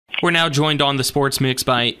We're now joined on the Sports Mix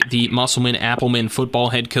by the Musselman-Appleman football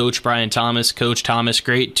head coach, Brian Thomas. Coach Thomas,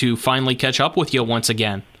 great to finally catch up with you once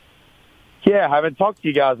again. Yeah, I haven't talked to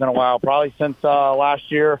you guys in a while, probably since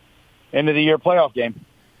last year, end of the year playoff game.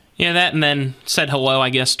 Yeah, that, and then said hello,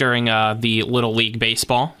 I guess, during the Little League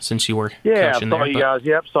baseball, since you were coaching there.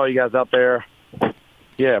 Saw you guys out there.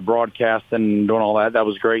 Yeah, broadcasting, doing all that. That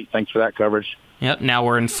was great. Thanks for that coverage. Yep, now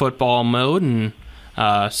we're in football mode, and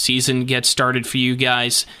season gets started for you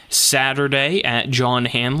guys Saturday at John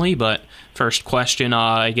Hanley. But first question,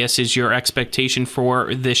 I guess, is your expectation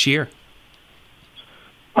for this year?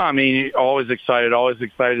 I mean, always excited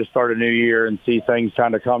to start a new year and see things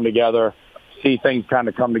kind of come together,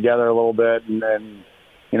 a little bit, and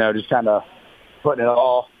you know, just kind of putting it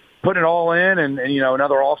all in, and you know,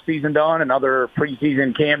 another off season done, another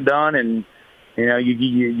preseason camp done, and you know,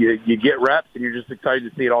 you get reps, and you're just excited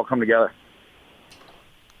to see it all come together.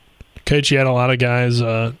 Coach, you had a lot of guys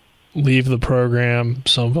leave the program,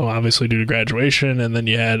 some of them obviously due to graduation, and then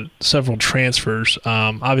you had several transfers.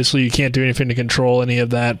 Obviously, you can't do anything to control any of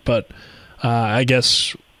that, but I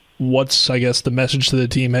guess what's the message to the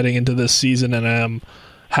team heading into this season, and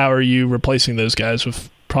how are you replacing those guys with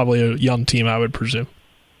probably a young team, I would presume?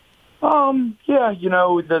 Yeah, you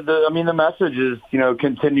know, the message is, you know,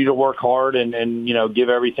 continue to work hard and, you know, give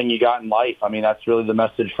everything you got in life. I mean, that's really the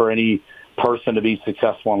message for any person to be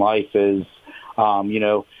successful in life is, you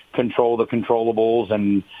know, control the controllables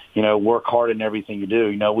and, you know, work hard in everything you do.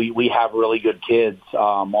 You know, we have really good kids,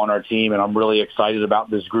 on our team, and I'm really excited about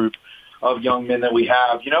this group of young men that we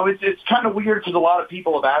have. You know, it's kind of weird because a lot of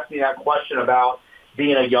people have asked me that question about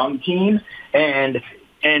being a young team, and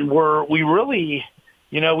we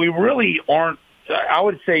really aren't. I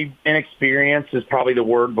would say inexperienced is probably the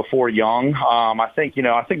word before young. I think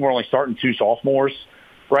we're only starting 2 sophomores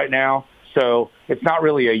right now, so it's not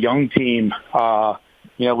really a young team.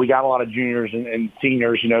 You know, we got a lot of juniors and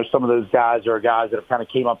seniors. You know, some of those guys are guys that have kind of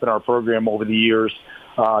came up in our program over the years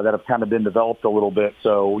that have kind of been developed a little bit.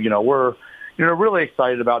 So, you know, we're, you know, really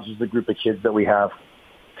excited about just the group of kids that we have.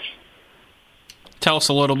 Tell us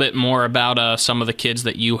a little bit more about some of the kids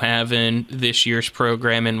that you have in this year's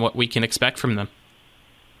program and what we can expect from them.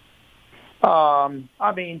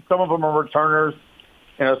 I mean, some of them are returners.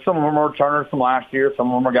 You know, some of them are returners from last year.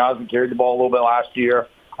 Some of them are guys that carried the ball a little bit last year.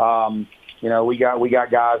 You know, we got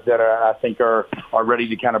guys that I think are ready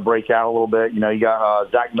to kind of break out a little bit. You know, you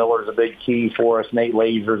got Zach Miller's a big key for us. Nate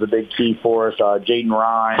Lazer's a big key for us. Jaden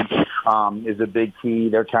Ryan is a big key.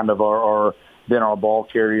 They're kind of been our ball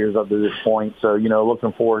carriers up to this point. So, you know,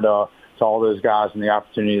 looking forward to all those guys and the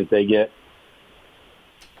opportunity that they get.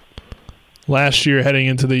 Last year, heading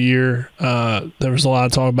into the year, there was a lot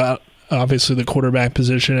of talk about obviously the quarterback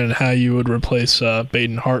position and how you would replace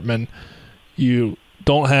Baden Hartman. You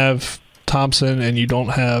don't have Thompson and you don't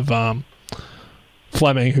have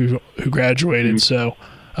Fleming who graduated. Mm-hmm.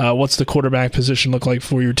 So what's the quarterback position look like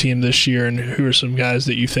for your team this year, and who are some guys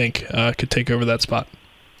that you think could take over that spot?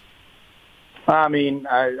 I mean,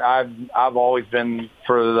 I've always been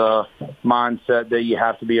for the mindset that you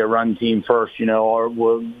have to be a run team first. You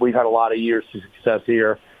know, we've had a lot of years of success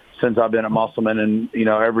here since I've been at Musselman, and you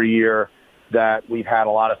know, every year that we've had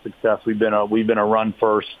a lot of success, we've been a run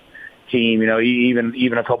first team. You know,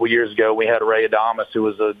 even a couple years ago, we had Ray Adamas, who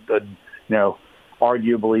was a you know,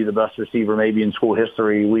 arguably the best receiver maybe in school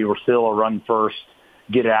history. We were still a run first,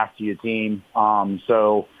 get after you team.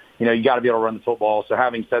 So you know, you got to be able to run the football. So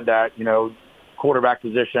having said that, you know, quarterback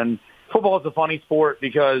position, football is a funny sport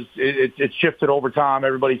because it's shifted over time.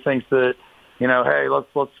 Everybody thinks that, you know, hey,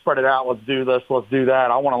 let's spread it out, let's do this, let's do that.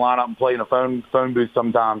 I want to line up and play in a phone booth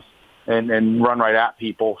sometimes and run right at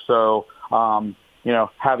people. So you know,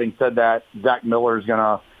 having said that, Zach Miller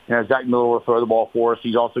will throw the ball for us.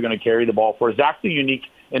 He's also going to carry the ball for us. Zach's a unique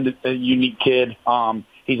kid.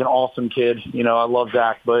 He's an awesome kid. You know, I love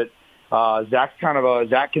Zach, but Zach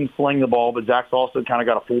can sling the ball, but Zach's also kind of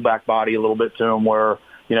got a fullback body a little bit to him where,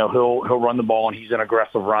 you know, he'll run the ball and he's an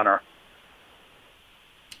aggressive runner.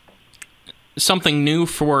 Something new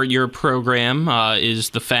for your program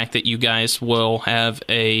is the fact that you guys will have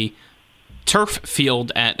a turf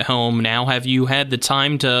field at home now. Have you had the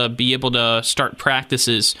time to be able to start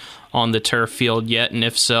practices on the turf field yet? And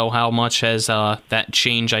if so, how much has that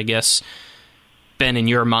change, I guess, been in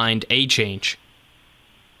your mind a change?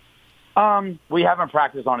 We haven't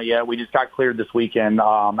practiced on it yet. We just got cleared this weekend.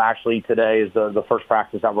 Actually, today is the first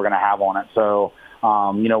practice that we're going to have on it. So,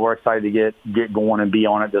 you know, we're excited to get going and be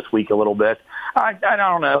on it this week a little bit. I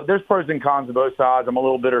don't know. There's pros and cons to both sides. I'm a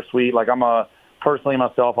little bittersweet. Like personally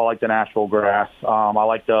myself, I like the Nashville grass. I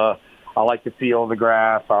like the feel of the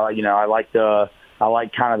grass. You know, I like the I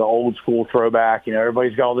like kind of the old school throwback.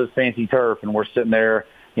 Everybody's got all this fancy turf, and we're sitting there,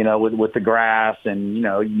 with the grass, and,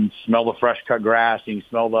 you smell the fresh cut grass, and you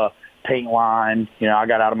smell the paint line. I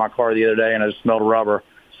got out of my car the other day and I just smelled rubber.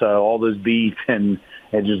 So all those beef and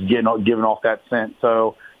just giving off that scent.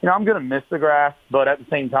 So, I'm going to miss the grass, but at the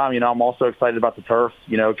same time, I'm also excited about the turf,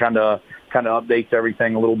 kind of updates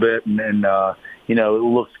everything a little bit, and it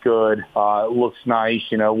looks good. It looks nice.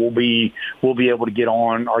 We'll be able to get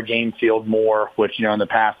on our game field more, which, in the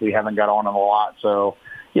past we haven't got on them a lot. So,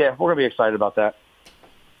 yeah, we're going to be excited about that.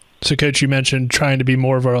 So, Coach, you mentioned trying to be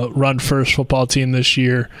more of a run-first football team this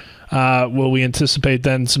year. Will we anticipate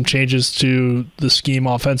then some changes to the scheme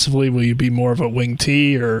offensively? Will you be more of a wing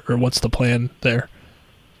T, or what's the plan there?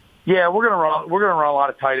 Yeah, we're gonna run a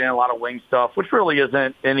lot of tight end, a lot of wing stuff, which really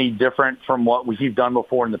isn't any different from what we've done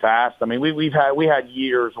before in the past. I mean, we had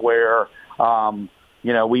years where we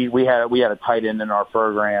had a tight end in our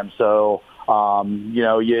program. So our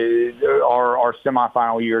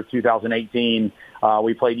semifinal year, 2018,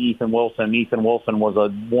 we played Ethan Wilson. Ethan Wilson was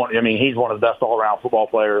he's one of the best all-around football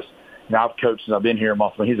players. I've coached since I've been here at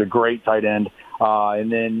Musselman. He's a great tight end.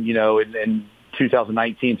 And then, in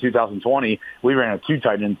 2019, 2020, we ran a 2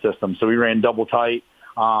 tight end system. So we ran double tight.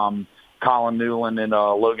 Colin Newland and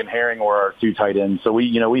Logan Herring were our 2 tight ends. So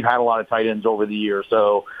we've had a lot of tight ends over the years.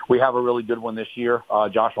 So we have a really good one this year.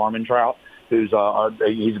 Josh Armentrout, who's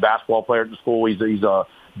he's a basketball player at the school. He's a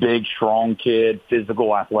big, strong kid,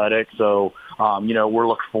 physical, athletic. So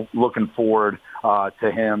we're looking forward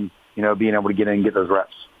to him, being able to get in and get those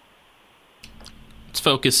reps. Let's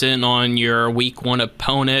focus in on your Week 1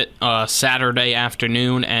 opponent Saturday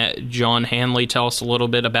afternoon at John Hanley. Tell us a little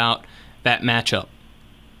bit about that matchup.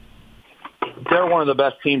 They're one of the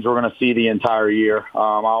best teams we're going to see the entire year.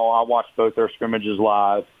 I watched both their scrimmages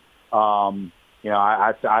live.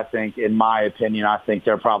 I think, in my opinion,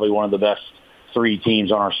 they're probably one of the best 3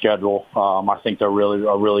 teams on our schedule. I think they're really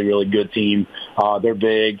a really good team. They're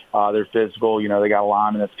big. They're physical. They got a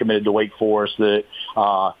lineman that's committed to Wake Forest that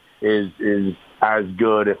is as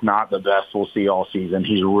good, if not the best, we'll see all season.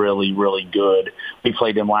 He's really good. We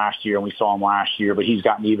played him last year, and we saw him last year, but he's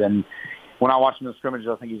gotten even – when I watch him in the scrimmage,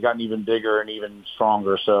 I think he's gotten even bigger and even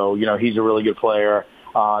stronger. So, he's a really good player.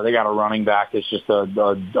 They got a running back that's just a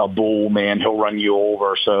bull, man. He'll run you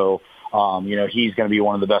over. So, he's going to be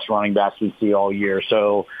one of the best running backs we see all year.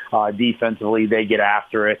 So, defensively, they get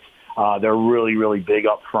after it. They're really big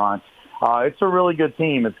up front. It's a really good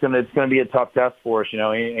team. It's going to be a tough test for us,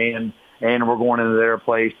 and we're going into their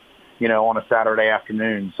place, on a Saturday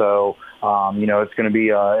afternoon. So, it's going to be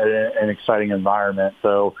an exciting environment.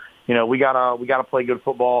 So, we gotta play good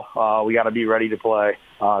football. We gotta be ready to play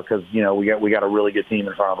because we got a really good team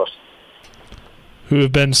in front of us. Who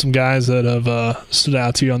have been some guys that have stood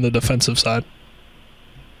out to you on the defensive side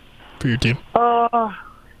for your team?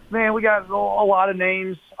 Man, we got a lot of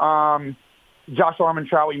names. Josh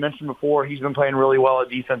Armentrout, we mentioned before, he's been playing really well at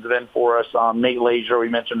defensive end for us. Nate Lazier, we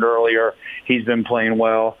mentioned earlier, he's been playing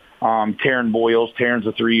well. Taryn Boyles, Taryn's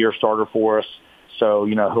a 3-year starter for us, so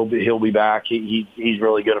he'll be back. He's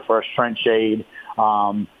really good for us. Trent Shade,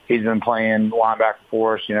 he's been playing linebacker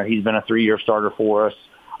for us. He's been a 3-year starter for us.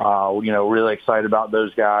 Really excited about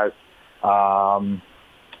those guys. Jaden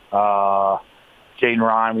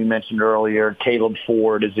Ryan, we mentioned earlier. Caleb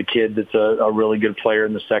Ford is a kid that's a really good player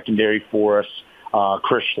in the secondary for us.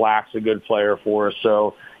 Chris Schlack's a good player for us.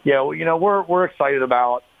 So, we're excited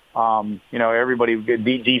about, everybody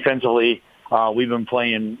defensively. We've been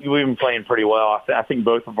playing pretty well. I think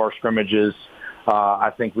both of our scrimmages,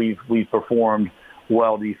 I think we've performed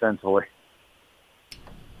well defensively.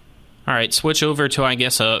 All right, switch over to, I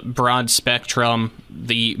guess, a broad spectrum.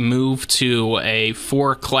 The move to a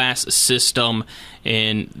 4-class system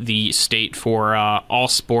in the state for all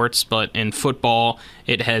sports, but in football,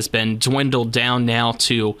 it has been dwindled down now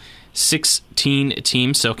to 16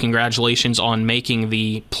 teams. So congratulations on making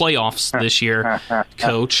the playoffs this year,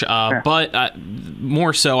 Coach. But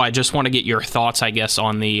more so, I just want to get your thoughts, I guess,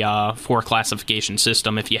 on the 4-classification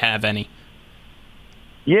system, if you have any.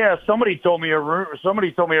 Yeah, somebody told me a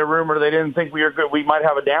rumor they didn't think we were good. We might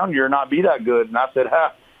have a down year and not be that good. And I said,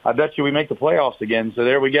 I bet you we make the playoffs again. So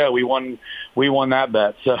there we go. We won that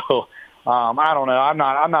bet. So I don't know. I'm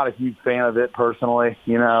not a huge fan of it personally.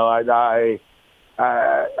 I'm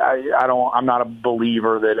not a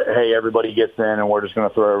believer that, hey, everybody gets in and we're just going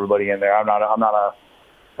to throw everybody in there. I don't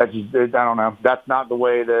know. That's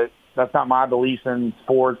not my beliefs in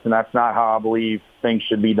sports, and that's not how I believe things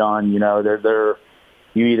should be done.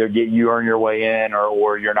 You either you earn your way in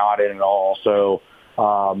or you're not in at all. So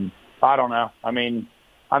I don't know. I mean,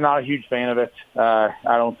 I'm not a huge fan of it. I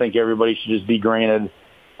don't think everybody should just be granted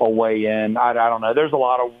a way in. I don't know.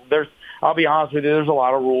 I'll be honest with you, there's a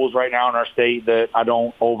lot of rules right now in our state that I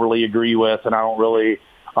don't overly agree with, and I don't really,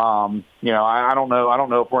 I don't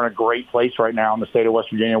know if we're in a great place right now in the state of West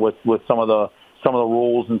Virginia with some of the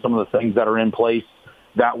rules and some of the things that are in place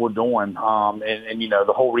that we're doing, and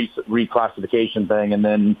the whole reclassification thing, and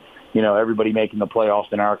then everybody making the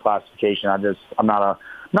playoffs in our classification. I'm not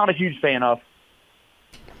a huge fan of.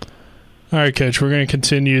 All right, Coach, we're going to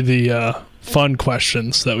continue the fun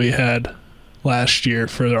questions that we had last year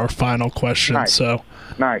for our final question. Nice. So,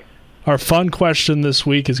 nice. Our fun question this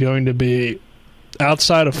week is going to be,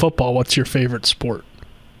 outside of football, what's your favorite sport?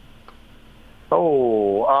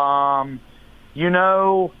 Oh,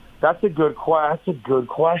 that's a good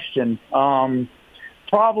question.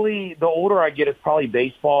 Probably the older I get, it's probably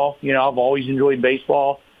baseball. I've always enjoyed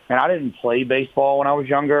baseball, and I didn't play baseball when I was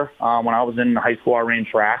younger. When I was in high school, I ran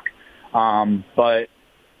track. But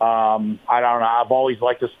I don't know. I've always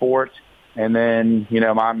liked the sport, and then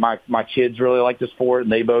my kids really like the sport,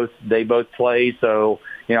 and they both play. So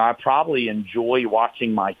I probably enjoy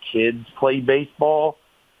watching my kids play baseball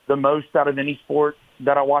the most out of any sport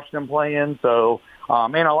that I watch them play in. So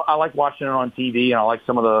I like watching it on TV, and I like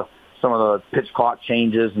some of the pitch clock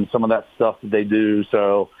changes and some of that stuff that they do.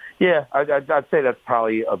 So yeah, I'd say that's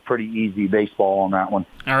probably a pretty easy baseball on that one.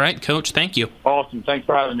 All right, Coach. Thank you. Awesome. Thanks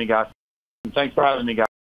for having me, guys.